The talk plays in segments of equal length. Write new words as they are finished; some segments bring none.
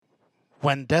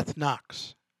When Death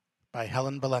Knocks by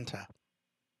Helen Valenta.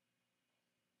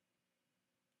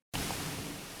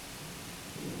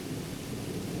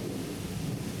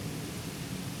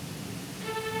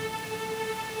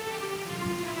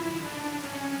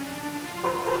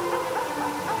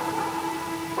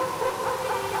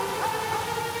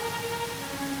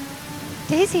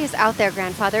 Daisy is out there,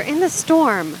 Grandfather, in the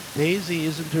storm. Daisy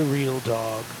isn't a real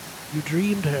dog. You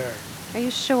dreamed her. Are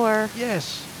you sure?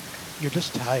 Yes. You're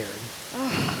just tired.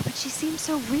 Oh, but she seems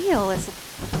so real. As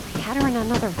if we had her in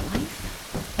another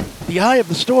life. The eye of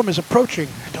the storm is approaching.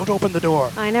 Don't open the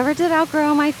door. I never did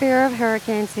outgrow my fear of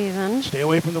hurricane season. Stay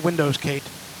away from the windows, Kate.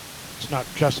 It's not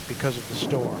just because of the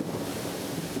storm.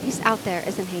 He's out there,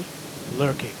 isn't he?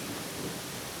 Lurking.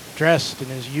 Dressed in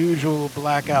his usual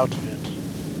black outfit.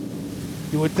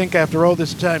 You would think after all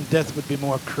this time Death would be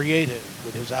more creative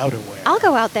with his outerwear. I'll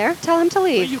go out there. Tell him to Well,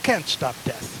 leave. you can't stop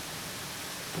Death.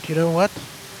 But you know what?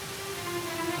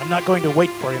 I'm not going to wait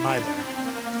for him either.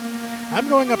 I'm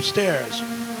going upstairs.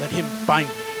 Let him find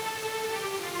me.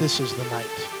 This is the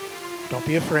night. Don't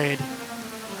be afraid.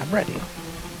 I'm ready.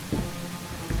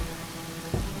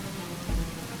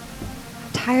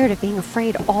 I'm tired of being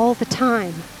afraid all the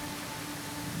time.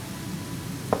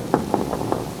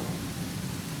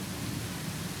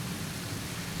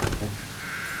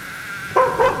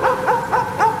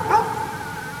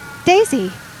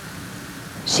 Daisy!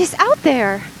 She's out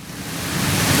there!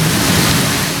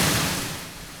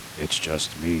 It's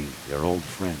just me, your old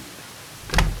friend.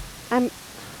 I'm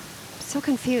so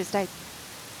confused. I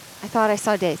thought I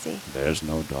saw Daisy. There's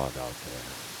no dog out there.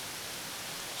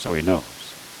 So he knows.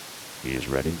 He is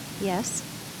ready. Yes,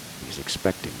 He's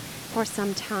expecting me. for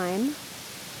some time.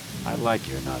 I like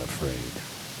you're not afraid.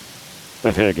 The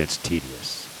affair gets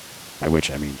tedious. By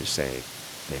which I mean to say,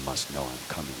 they must know I'm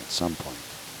coming at some point.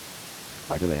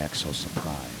 Why do they act so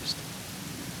surprised?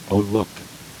 Oh, look.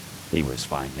 He was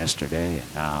fine yesterday,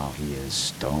 and now he is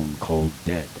stone cold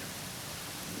dead.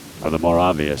 Or the more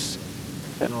obvious,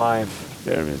 in life,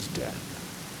 there is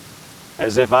death.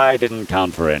 As if I didn't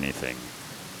count for anything.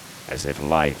 As if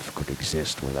life could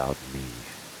exist without me.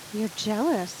 You're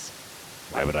jealous.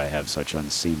 Why would I have such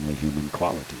unseemly human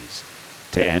qualities?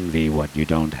 To envy what you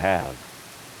don't have.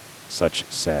 Such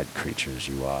sad creatures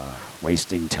you are,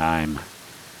 wasting time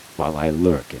while I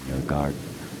lurk in your garden.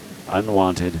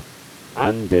 Unwanted,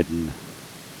 unbidden.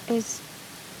 Is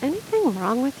anything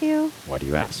wrong with you? What do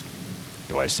you ask?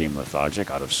 Do I seem lethargic,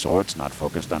 out of sorts, not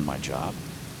focused on my job?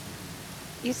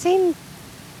 You seem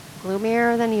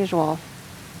gloomier than usual.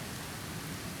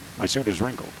 My suit is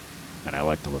wrinkled, and I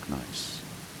like to look nice.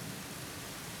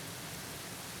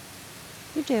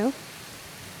 You do.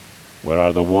 Where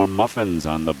are the warm muffins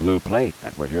on the blue plate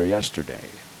that were here yesterday?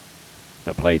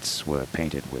 The plates were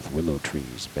painted with willow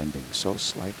trees bending so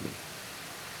slightly.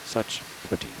 Such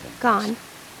pretty things. Gone.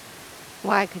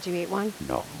 Why, could you eat one?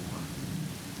 No.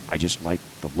 I just like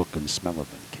the look and smell of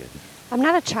them, kid. I'm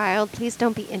not a child. Please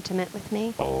don't be intimate with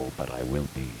me. Oh, but I will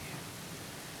be.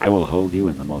 I will hold you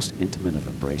in the most intimate of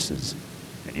embraces,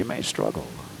 and you may struggle,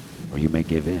 or you may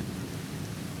give in,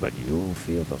 but you'll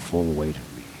feel the full weight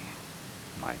of me,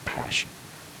 my passion,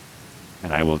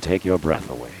 and I will take your breath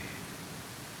away.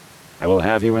 I will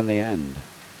have you in the end.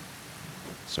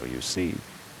 So you see,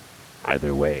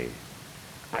 either way,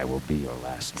 I will be your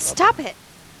last lover. Stop it!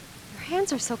 Your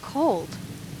hands are so cold.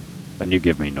 Then you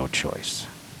give me no choice.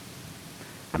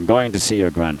 I'm going to see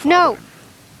your grandfather. No!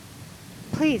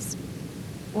 Please,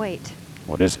 wait.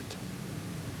 What is it?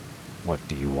 What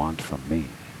do you want from me?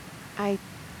 I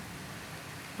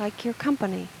like your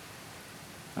company.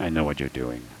 I know what you're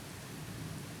doing.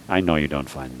 I know you don't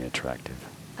find me attractive.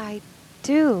 I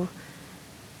do.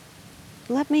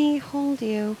 Let me hold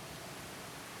you.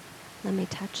 Let me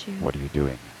touch you. What are you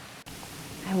doing?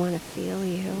 I want to feel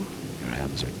you.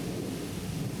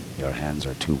 Your hands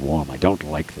are too warm. I don't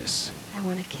like this. I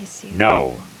want to kiss you.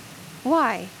 No,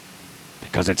 Why?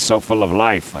 because it's so full of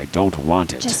life. I don't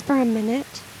want it. Just for a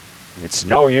minute? It's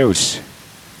no use.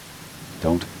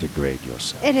 Don't degrade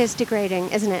yourself. It is degrading,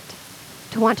 isn't it?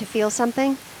 To want to feel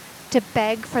something? To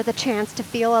beg for the chance to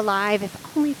feel alive,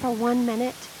 if only for 1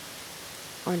 minute?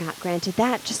 Or not granted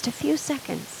that, just a few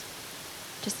seconds.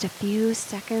 Just a few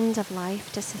seconds of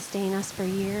life to sustain us for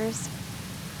years.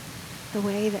 The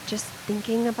way that just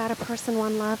thinking about a person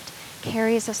one loved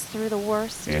carries us through the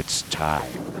worst. It's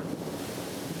time.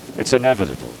 It's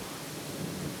inevitable.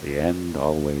 The end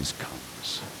always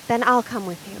comes. Then I'll come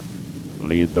with you.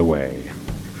 Lead the way.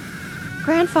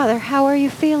 Grandfather, how are you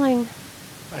feeling?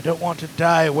 I don't want to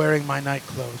die wearing my night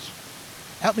clothes.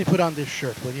 Help me put on this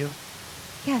shirt, will you?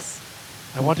 Yes.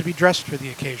 I want to be dressed for the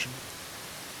occasion.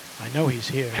 I know he's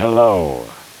here. Hello.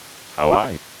 How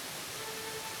I?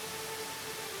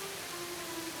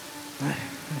 I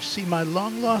see my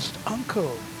long-lost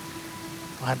uncle.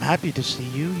 I'm happy to see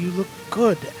you. You look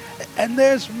good. And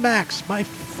there's Max, my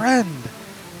friend.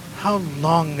 How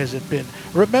long has it been?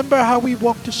 Remember how we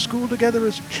walked to school together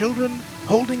as children,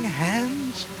 holding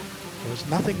hands? There was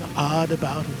nothing odd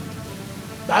about it.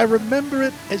 I remember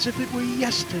it as if it were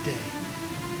yesterday.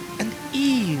 And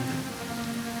Eve,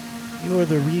 you're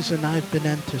the reason I've been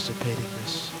anticipating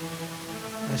this.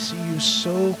 I see you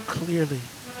so clearly.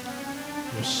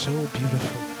 You're so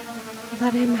beautiful.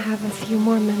 Let him have a few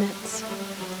more minutes.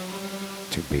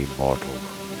 To be mortal.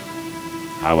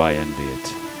 How I envy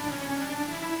it.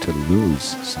 To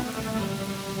lose something.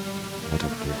 What a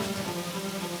gift.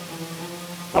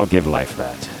 I'll give life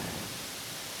that.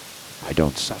 I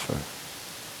don't suffer.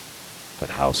 But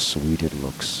how sweet it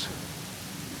looks.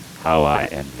 How I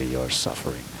envy your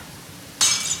suffering.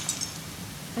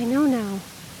 I know now.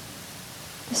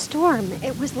 The storm,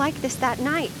 it was like this that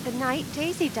night, the night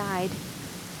Daisy died.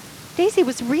 Daisy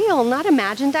was real, not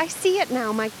imagined. I see it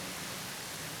now. My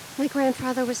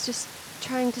grandfather was just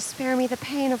trying to spare me the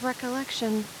pain of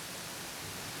recollection.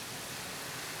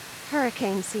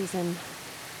 Hurricane season.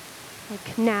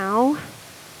 Like now,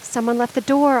 someone left the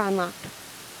door unlocked.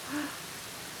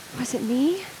 Was it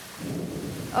me?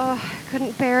 Oh, I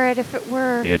couldn't bear it if it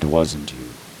were. It wasn't you.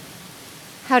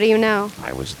 How do you know?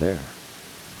 I was there.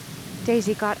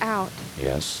 Daisy got out.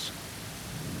 Yes.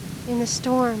 In the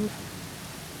storm.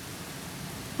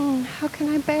 How can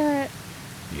I bear it?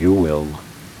 You will.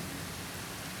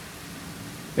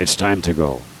 It's time to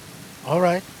go. All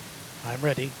right. I'm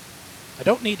ready. I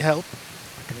don't need help.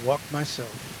 I can walk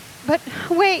myself. But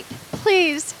wait,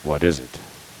 please. What is it?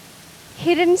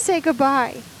 He didn't say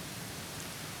goodbye.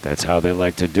 That's how they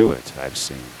like to do it, I've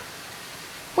seen.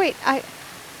 Wait, I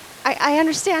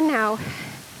understand now.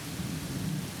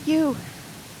 You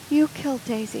killed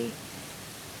Daisy.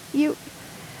 You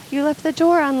left the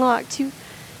door unlocked.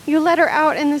 You let her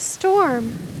out in the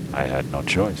storm. I had no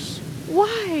choice.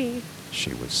 Why?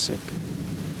 She was sick.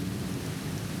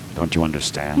 Don't you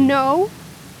understand? No.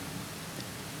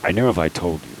 I knew if I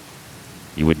told you,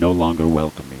 you would no longer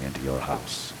welcome me into your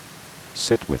house.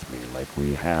 Sit with me like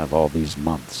we have all these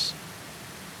months.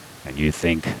 And you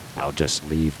think I'll just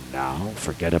leave now,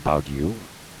 forget about you?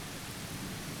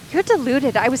 You're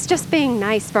deluded. I was just being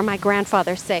nice for my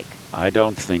grandfather's sake. I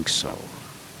don't think so.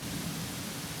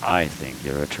 I think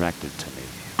you're attracted to me.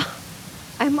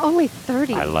 I'm only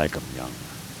 30. I like him young.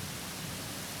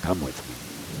 Come with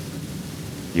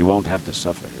me. You won't have to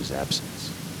suffer his absence.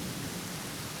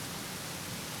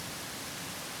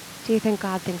 Do you think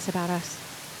God thinks about us?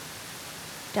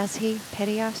 Does he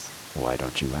pity us? Why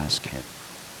don't you ask him?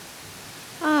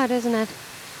 Odd, isn't it?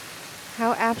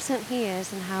 How absent he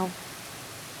is and how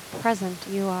present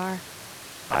you are.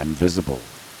 I'm visible.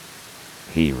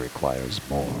 He requires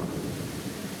more.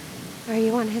 Are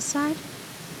you on his side?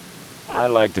 I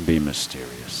like to be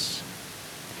mysterious.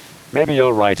 Maybe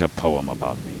you'll write a poem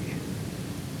about me.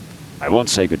 I won't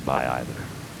say goodbye either.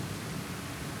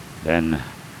 Then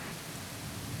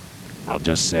I'll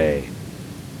just say,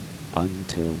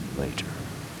 until later.